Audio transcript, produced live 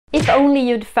If only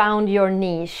you'd found your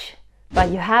niche, but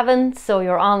you haven't, so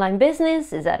your online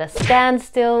business is at a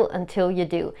standstill until you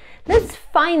do. Let's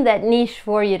find that niche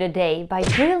for you today by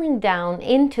drilling down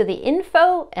into the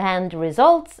info and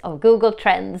results of Google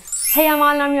Trends. Hey, I'm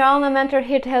Malin, I'm your online mentor,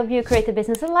 here to help you create the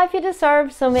business and life you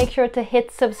deserve, so make sure to hit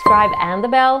subscribe and the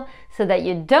bell so that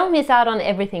you don't miss out on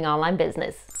everything online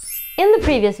business. In the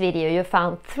previous video, you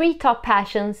found 3 top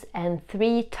passions and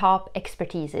 3 top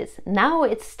expertises. Now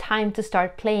it's time to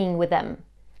start playing with them.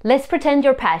 Let's pretend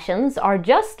your passions are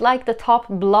just like the top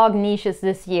blog niches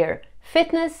this year: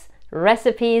 fitness,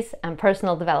 recipes, and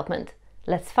personal development.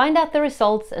 Let's find out the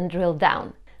results and drill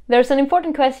down. There's an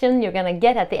important question you're gonna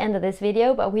get at the end of this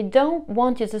video, but we don't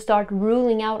want you to start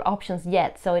ruling out options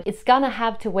yet, so it's gonna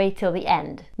have to wait till the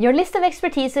end. Your list of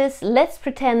expertises, let's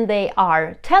pretend they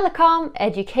are telecom,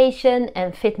 education,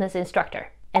 and fitness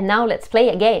instructor. And now let's play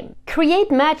a game.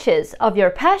 Create matches of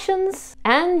your passions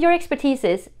and your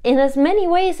expertises in as many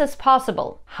ways as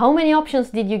possible. How many options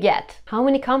did you get? How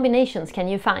many combinations can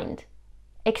you find?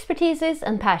 Expertises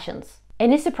and passions.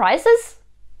 Any surprises?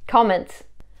 Comment.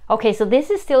 Okay, so this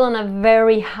is still on a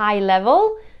very high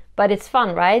level, but it's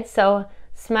fun, right? So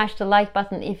smash the like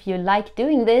button if you like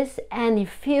doing this and you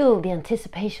feel the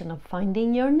anticipation of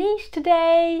finding your niche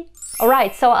today. All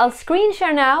right, so I'll screen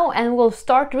share now and we'll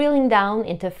start drilling down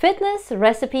into fitness,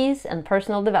 recipes, and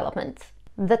personal development.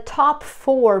 The top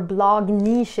 4 blog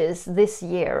niches this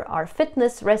year are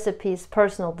fitness, recipes,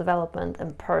 personal development,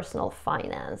 and personal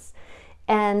finance.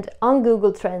 And on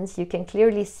Google Trends, you can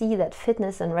clearly see that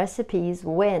fitness and recipes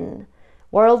win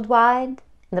worldwide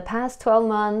in the past 12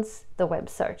 months, the web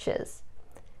searches.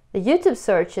 The YouTube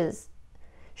searches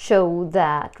show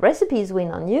that recipes win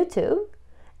on YouTube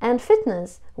and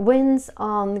fitness wins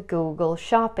on Google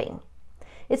Shopping.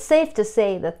 It's safe to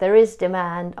say that there is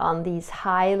demand on these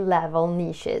high-level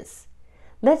niches.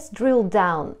 Let's drill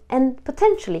down and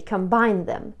potentially combine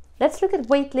them. Let's look at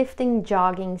weightlifting,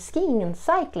 jogging, skiing, and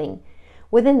cycling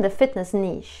within the fitness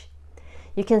niche.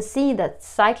 You can see that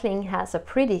cycling has a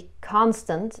pretty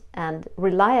constant and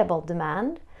reliable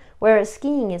demand, whereas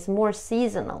skiing is more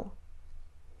seasonal.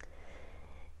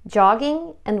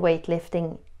 Jogging and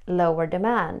weightlifting lower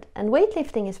demand, and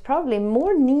weightlifting is probably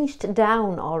more niched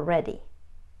down already.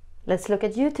 Let's look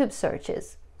at YouTube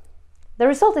searches. The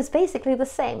result is basically the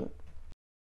same.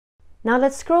 Now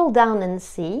let's scroll down and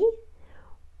see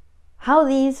how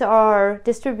these are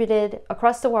distributed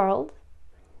across the world.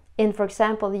 In, for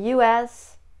example, the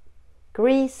US,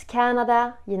 Greece,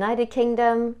 Canada, United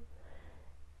Kingdom,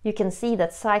 you can see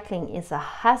that cycling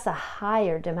has a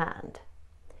higher demand.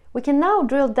 We can now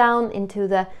drill down into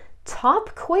the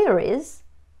top queries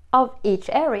of each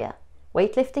area.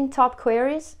 Weightlifting top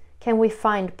queries, can we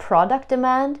find product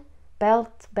demand,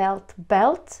 belt, belt,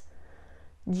 belt,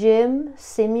 gym,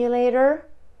 simulator,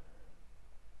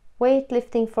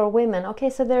 weightlifting for women. Okay,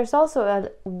 so there's also a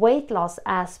weight loss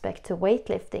aspect to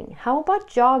weightlifting. How about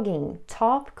jogging?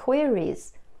 Top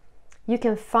queries. You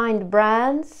can find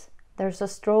brands. There's a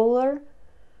stroller.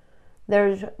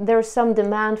 There's some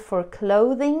demand for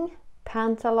clothing,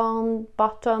 pantalon,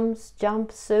 bottoms,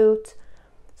 jumpsuit.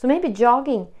 So maybe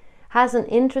jogging has an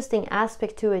interesting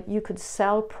aspect to it. You could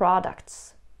sell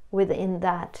products within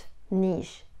that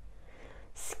niche.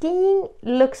 Skiing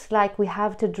looks like we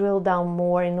have to drill down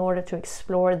more in order to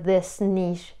explore this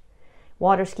niche.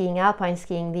 Water skiing, alpine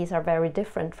skiing, these are very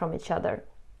different from each other.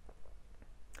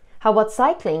 How about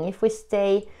cycling? If we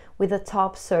stay with the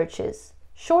top searches,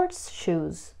 shorts,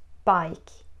 shoes,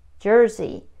 bike,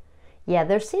 jersey. Yeah,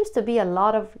 there seems to be a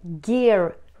lot of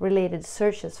gear related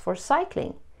searches for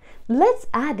cycling. Let's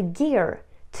add gear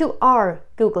to our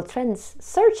Google Trends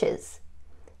searches.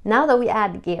 Now that we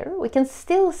add gear, we can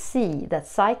still see that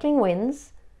cycling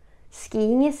wins,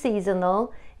 skiing is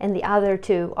seasonal, and the other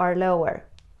 2 are lower.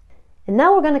 And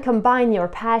now we're going to combine your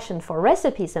passion for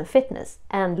recipes and fitness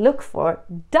and look for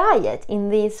diet in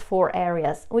these 4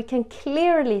 areas. We can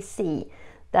clearly see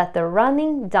that the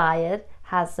running diet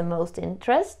has the most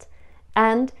interest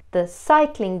and the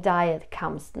cycling diet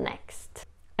comes next.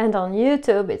 And on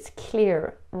YouTube, it's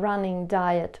clear, running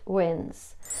diet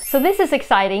wins. So this is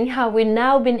exciting how we've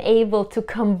now been able to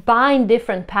combine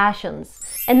different passions.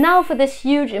 And now for this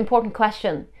huge important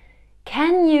question.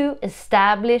 Can you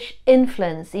establish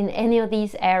influence in any of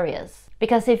these areas?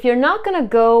 Because if you're not going to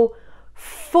go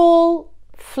full-fledged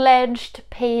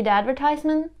paid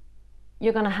advertisement,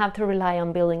 you're going to have to rely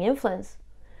on building influence.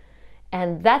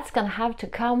 And that's going to have to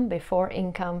come before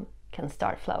income can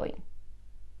start flowing.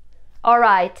 All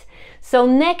right, so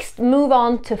next move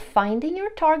on to finding your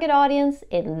target audience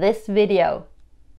in this video.